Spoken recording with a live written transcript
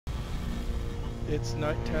It's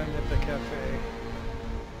nighttime at the cafe.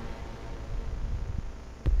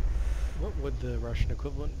 What would the Russian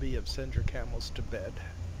equivalent be of send your camels to bed?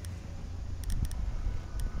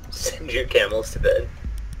 Send your camels to bed.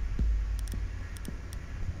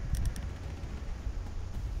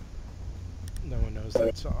 No one knows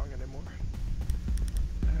that song anymore.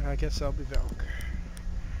 I guess I'll be Valk.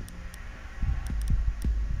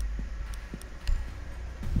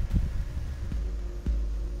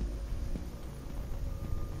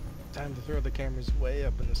 Time to throw the cameras way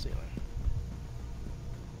up in the ceiling.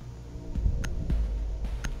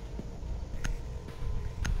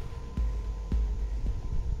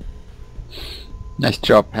 Nice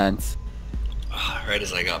job, Hans. Right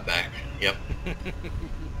as I got back. Yep.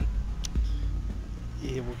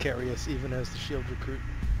 He will carry us even as the shield recruit.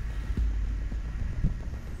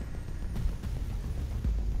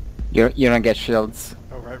 You don't get shields.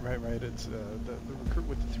 Oh, right. It's the recruit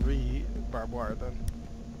with the 3 barbed wire then.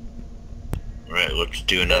 Right, let's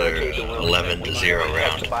do another 11-0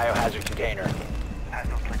 round. Biohazard container.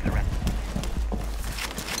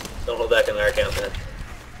 Don't hold back on our account, man.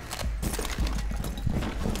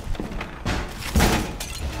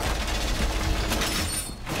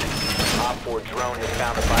 Op 4 drone has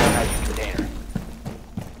found a biohazard container.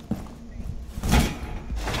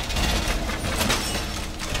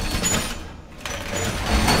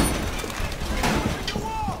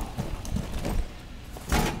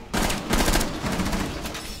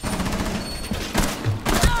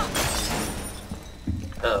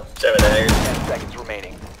 Oh, sorry about that. 10 seconds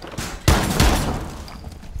remaining.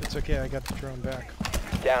 It's okay, I got the drone back.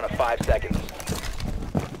 Down to 5 seconds.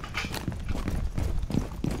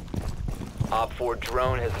 Op 4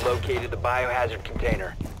 drone has located the biohazard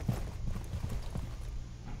container.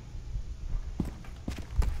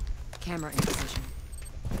 Camera in position.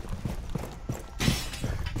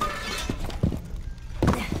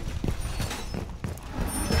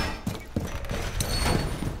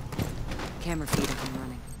 Camera feed up and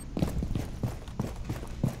running.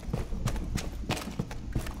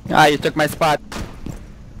 Ah, you took my spot.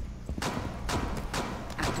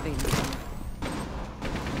 Activating camera.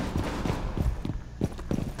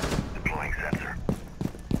 Deploying sensor.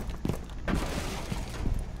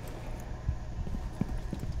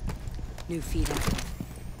 New feed active.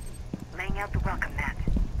 Laying out the welcome mat.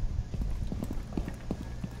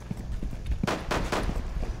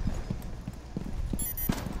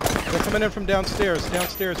 They're coming in from downstairs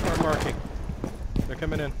where I'm marking. They're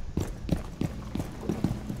coming in.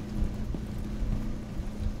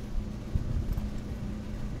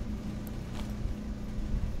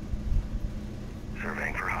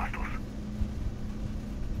 Surveying for hostiles.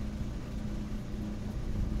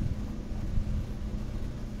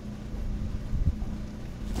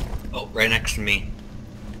 Oh, right next to me.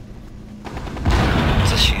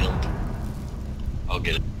 It's a shield. I'll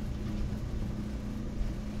get it.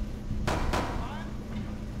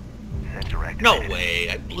 Sensor activated. No way,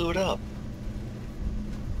 I blew it up.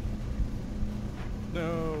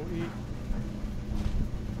 No,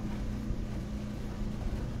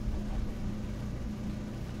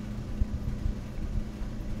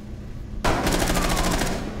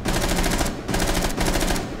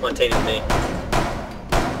 Montana's me.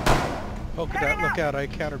 polka dot, look out, I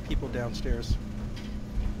encounter people downstairs.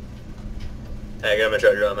 Hey, I'm gonna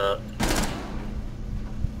try to draw him out.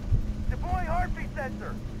 Deploy heartbeat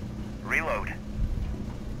sensor. Reload.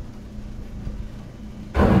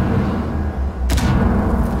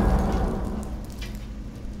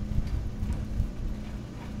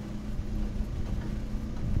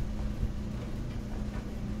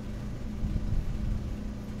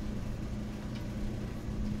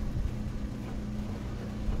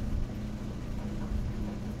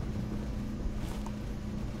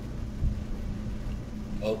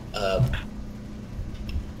 Oh,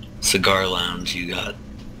 Cigar Lounge, you got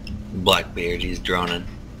Blackbeard, he's droning.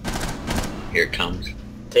 Here it comes.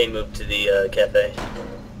 Tane moved to the cafe.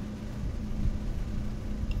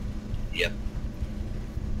 Yep.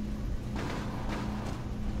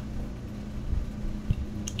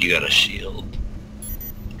 You got a shield.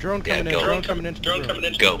 Drone Yeah, coming go. in, drone coming into the room.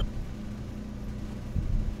 Go.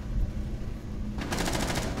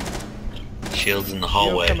 Shield's in the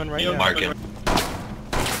hallway. coming right now. Mark him.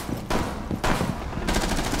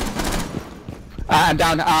 I'm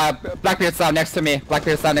down. Blackbeard's down next to me.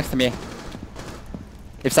 Blackbeard's down next to me.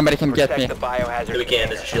 If somebody can get me. Protect the biohazard We can,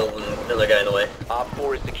 there's a shield and another guy in the way. Op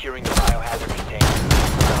 4 is securing the biohazard container.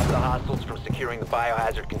 Stop the hostiles from securing the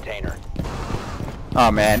biohazard container.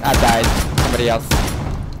 Oh man, I died. Somebody else.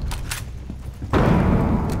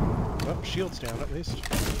 Oh, shield's down at least.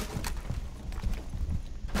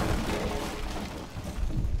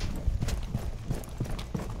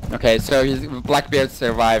 Okay, so Blackbeard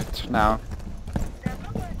survived now.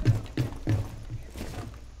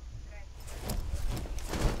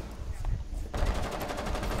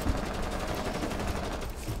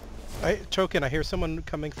 Token, I hear someone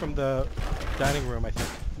coming from the dining room, I think.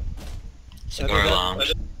 Cigar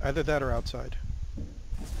lounge. Either that or outside.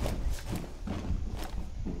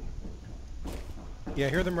 Yeah, I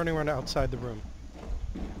hear them running around outside the room.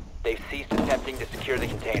 They've ceased attempting to secure the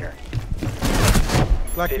container.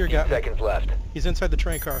 Blackbeard 15 got me. seconds left. He's inside the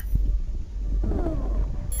train car.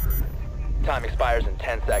 Time expires in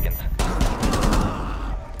 10 seconds.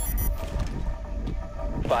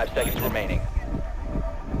 5 seconds remaining.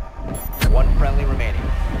 1 friendly remaining.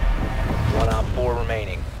 1 op 4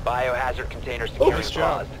 remaining. Biohazard container security nice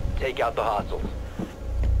job. paused. Take out the hostiles.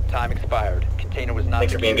 Time expired. Container was not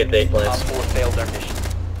Thanks for being secured. good bait Op plans. 4 failed their mission.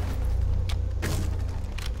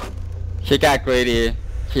 He got greedy.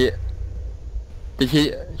 He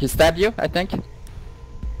stabbed you, I think?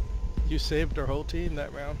 You saved our whole team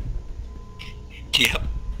that round. Yep.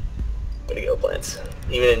 Way to go, plants.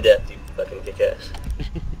 Even in death, you fucking kick ass.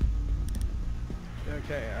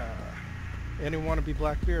 Okay, anyone want to be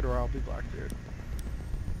Blackbeard or I'll be Blackbeard?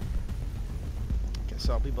 Guess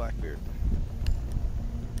I'll be Blackbeard.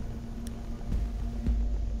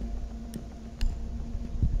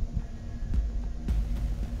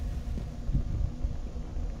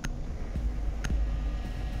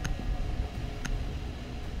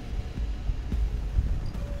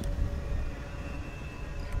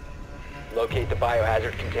 Locate the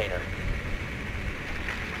biohazard container.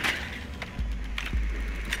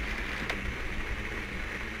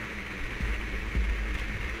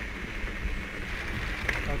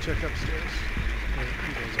 I'll check upstairs. You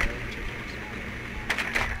guys are already checking upstairs.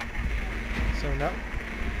 So now,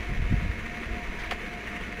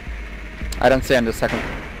 I don't see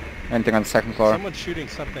anything on the second floor. someone's shooting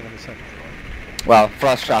something on the second floor. Well,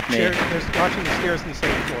 Frost shot me. They're watching the stairs on the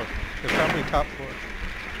second floor. They're probably top floor.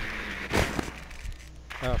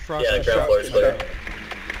 Frost Yeah, the just ground shot. floor is clear.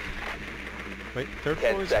 Wait, third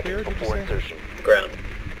 10 floor is clear, seconds did you before say? insertion. Ground.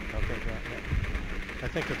 Okay, ground, yeah. I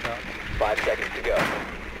think they're top. 5 seconds to go.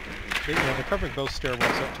 Yeah, they're covering both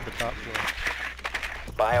stairwells up to the top floor.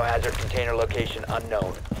 Biohazard container location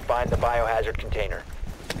unknown. Find the biohazard container.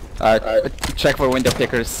 Check for window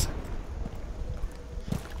pickers.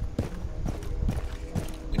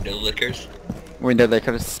 Window lickers. Window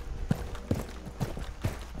lickers.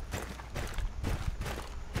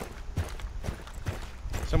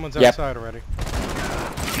 Someone's Yep. outside already.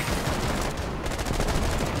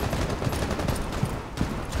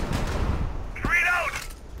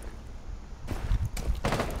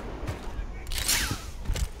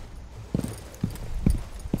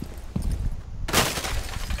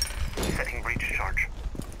 Setting breach charge.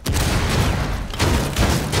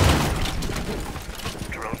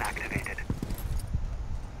 Drone activated.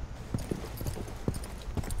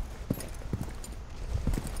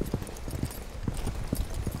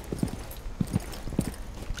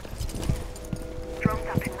 Drone's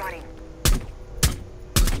up and running.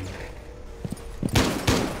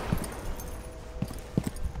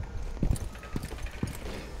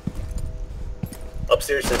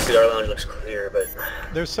 Upstairs, the cigar lounge looks clear, but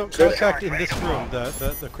There's some Sure. contact in this room,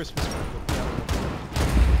 the Christmas room. The piano room.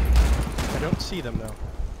 I don't see them though.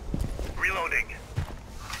 Reloading.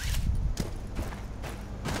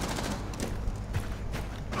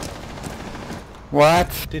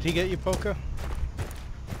 What? Did he get you, Polka?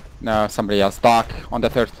 No, somebody else. Doc on the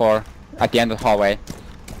third floor, at the end of the hallway.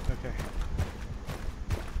 Okay.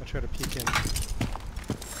 I'll try to peek in.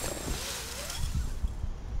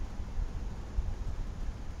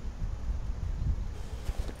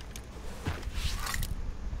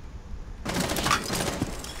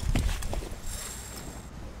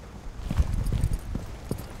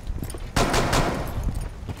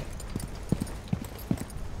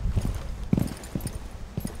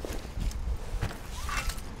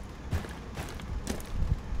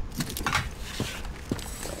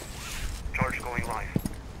 Charge going live.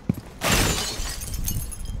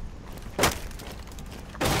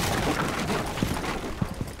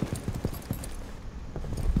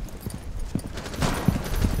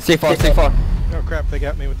 C4, C4. Oh crap, they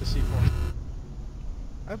got me with the C4.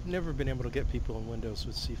 I've never been able to get people in Windows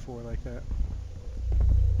with C4 like that.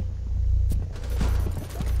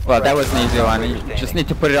 Well, that was an easy one. You just need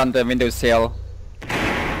to put it on the window sill.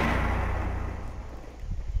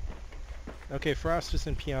 Okay, Frost is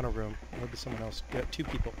in piano room. Maybe someone else. Got 2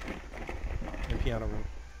 people in piano room.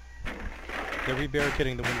 They're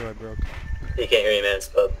rebarricading the window I broke. you can't hear me, man. It's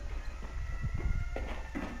the pub.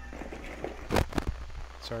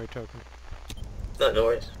 Sorry, Token. No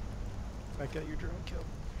worries. I got your drone kill.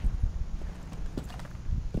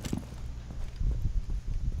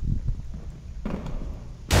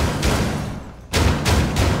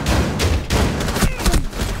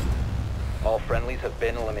 All friendlies have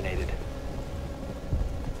been eliminated.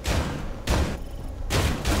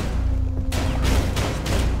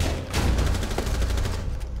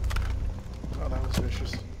 Oh, that was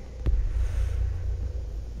vicious.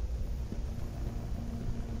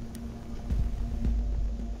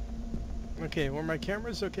 Okay, were my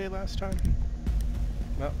cameras okay last time?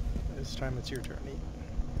 No, this time it's your turn.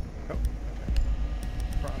 Oh, okay.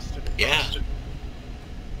 Frosted it. Yeah.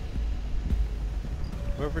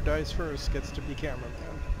 Whoever dies first gets to be cameraman.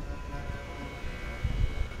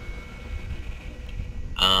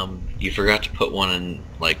 You forgot to put one in,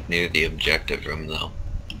 like, near the objective room, though.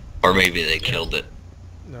 Or maybe they killed it.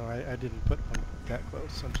 No, I didn't put one that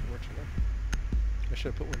close, unfortunately. I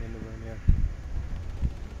should have put one in the room, yeah.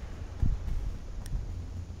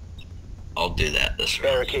 I'll do that this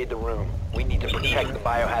round. Barricade the room. We need to protect the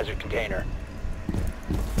biohazard container. I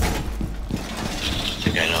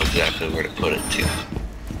think I know exactly where to put it, too.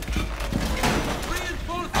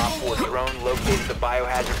 Op 4 drone located the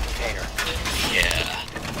biohazard container. Yeah.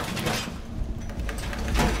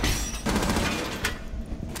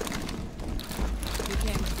 New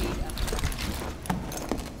camera feed up.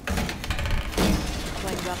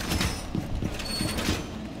 Playing welcome.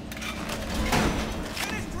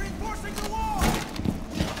 Reinforcing the wall!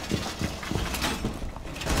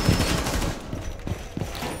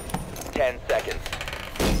 10 seconds.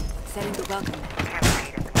 Setting the welcome. Camera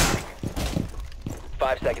feed up and running.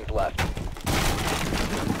 5 seconds left.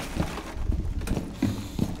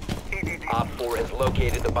 Op 4 has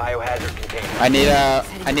located the biohazard container. I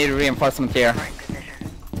need a reinforcement here. Right position.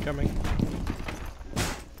 Coming.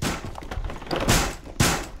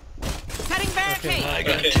 Setting barricade! I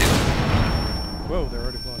got two. Whoa, they're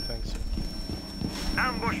already blowing things.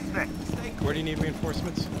 Ambush set. Where do you need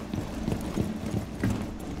reinforcements?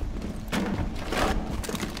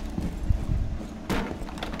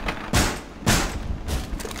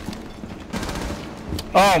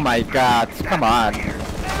 Oh my god, come on. Crap.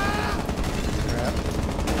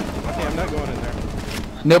 Okay, I'm not going in there.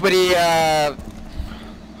 Nobody,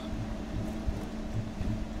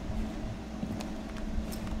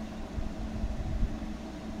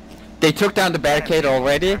 They took down the barricade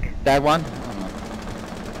already? That one?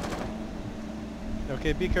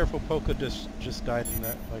 Okay, be careful. Polka just died in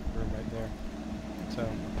that like room right there. So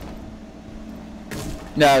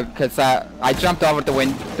No, because I jumped over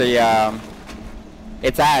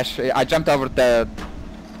it's Ash. I jumped over the...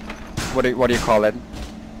 What do you call it?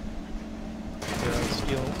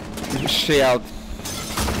 steel. Shield.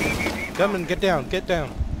 Gunman, get down! Get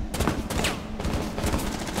down!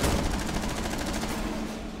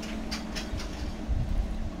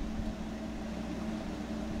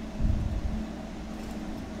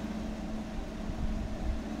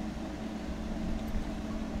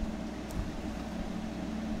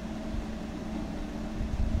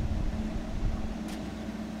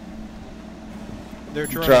 They're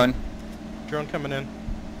Drone. Drone coming in.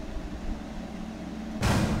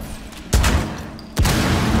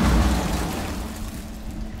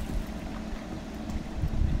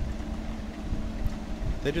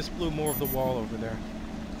 They just blew more of the wall over there.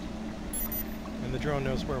 And the drone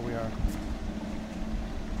knows where we are.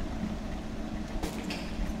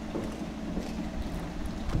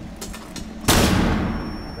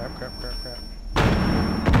 Crap, crap, crap, crap.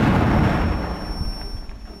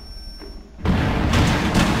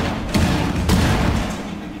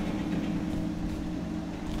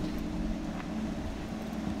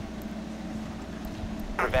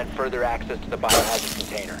 Prevent further access to the biohazard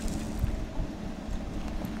container.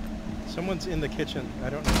 Someone's in the kitchen. I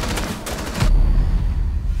don't know.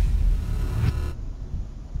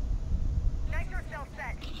 Nitro cell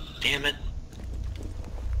set. Damn it.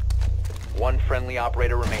 One friendly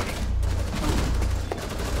operator remaining.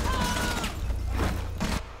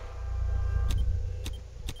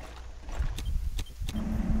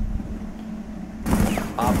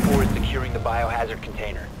 Op 4 is securing the biohazard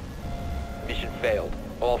container. Mission failed.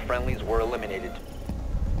 All friendlies were eliminated.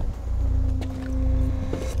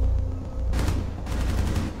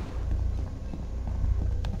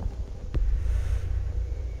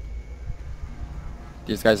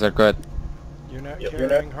 These guys are good. You're not Yep.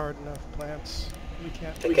 carrying hard enough, plants. We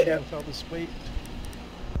can't take it with all this weight.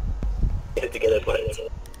 Get it together, plans.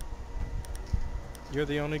 You're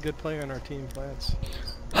the only good player on our team, plants.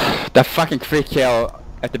 That fucking free kill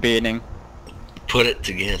at the beginning. Put it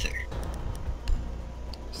together.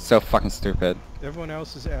 So fucking stupid. Everyone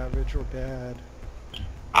else is average or bad.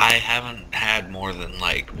 I haven't had more than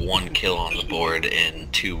like 1 kill on the board in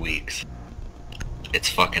 2 weeks. It's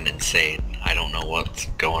fucking insane. I don't know what's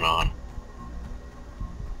going on.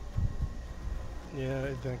 Yeah,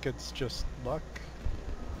 I think it's just luck.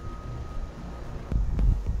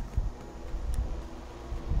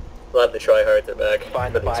 Glad the tryhards are back.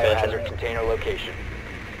 Find the for expansion. biohazard container location.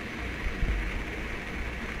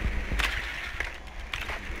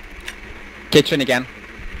 Kitchen again.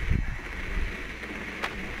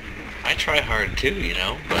 I try hard too, you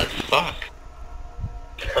know, but fuck.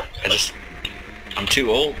 I'm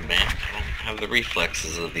too old, man. I don't have the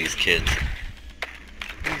reflexes of these kids.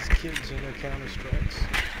 These kids and their Counter-Strikes.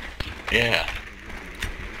 Yeah.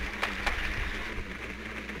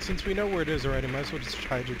 Since we know where it is already, might as well just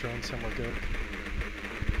hide your drone somewhere good.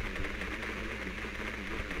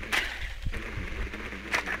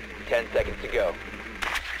 Ten seconds to go.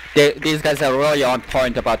 These guys are really on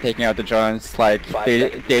point about taking out the drones. Like, 5 they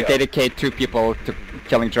seconds to go. dedicate 2 people to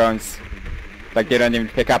killing drones. Like, they don't even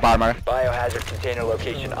pick up armor. Biohazard container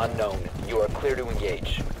location unknown. You are clear to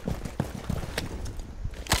engage.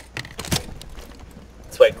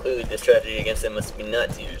 That's why clearly the strategy against them must be not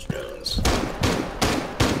to use drones.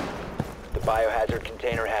 The biohazard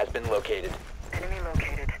container has been located. Enemy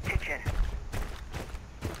located. Kitchen.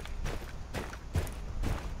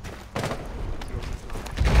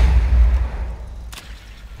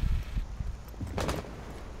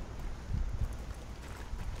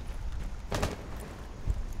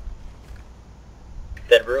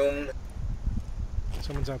 That room,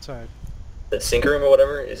 Someone's outside. the sink room or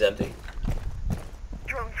whatever, is empty.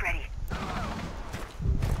 Drone's ready.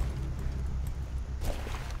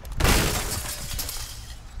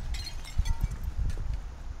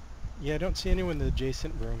 Yeah, I don't see anyone in the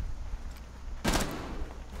adjacent room.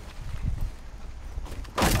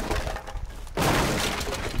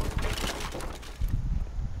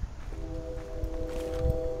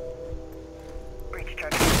 Breach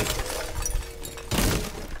target.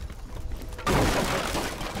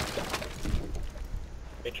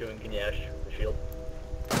 Make sure we can yash the shield.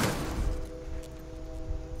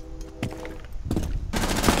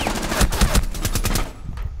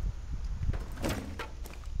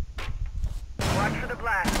 Watch for the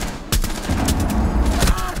blast.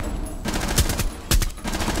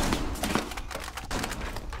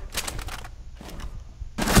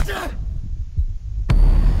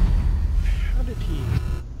 How did he...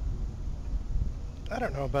 I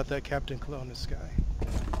don't know about that Captain Colonus guy.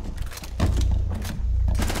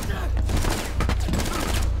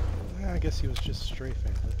 Yeah, I guess he was just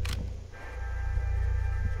strafing.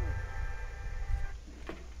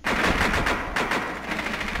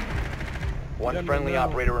 One Let me friendly know.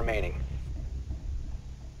 operator remaining.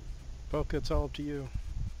 Boca, it's all up to you.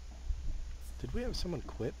 Did we have someone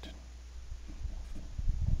quit?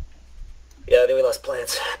 Yeah, I think we lost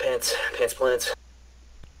plants. Pants, plants.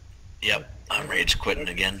 Yep. I'm rage quitting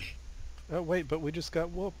again. Oh wait, but we just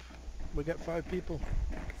got whoop. We got 5 people.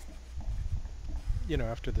 You know,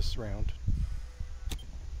 after this round.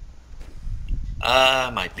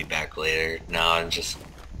 Might be back later. No, I'm just...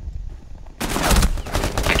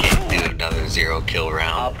 I can't do another 0 kill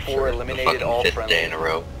round Op 4 for the eliminated fucking all 5th day in a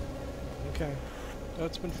friendlies. row. Okay. Well,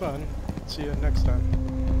 it's been fun. See you next time.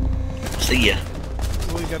 See ya.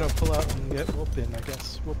 We gotta pull out and get whoop in, I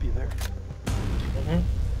guess. Whoop you there.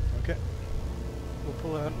 Okay. We'll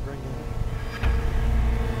pull out and bring you in.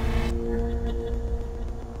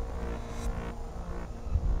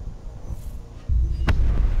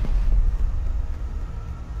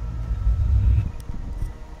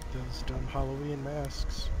 Those dumb Halloween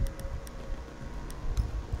masks.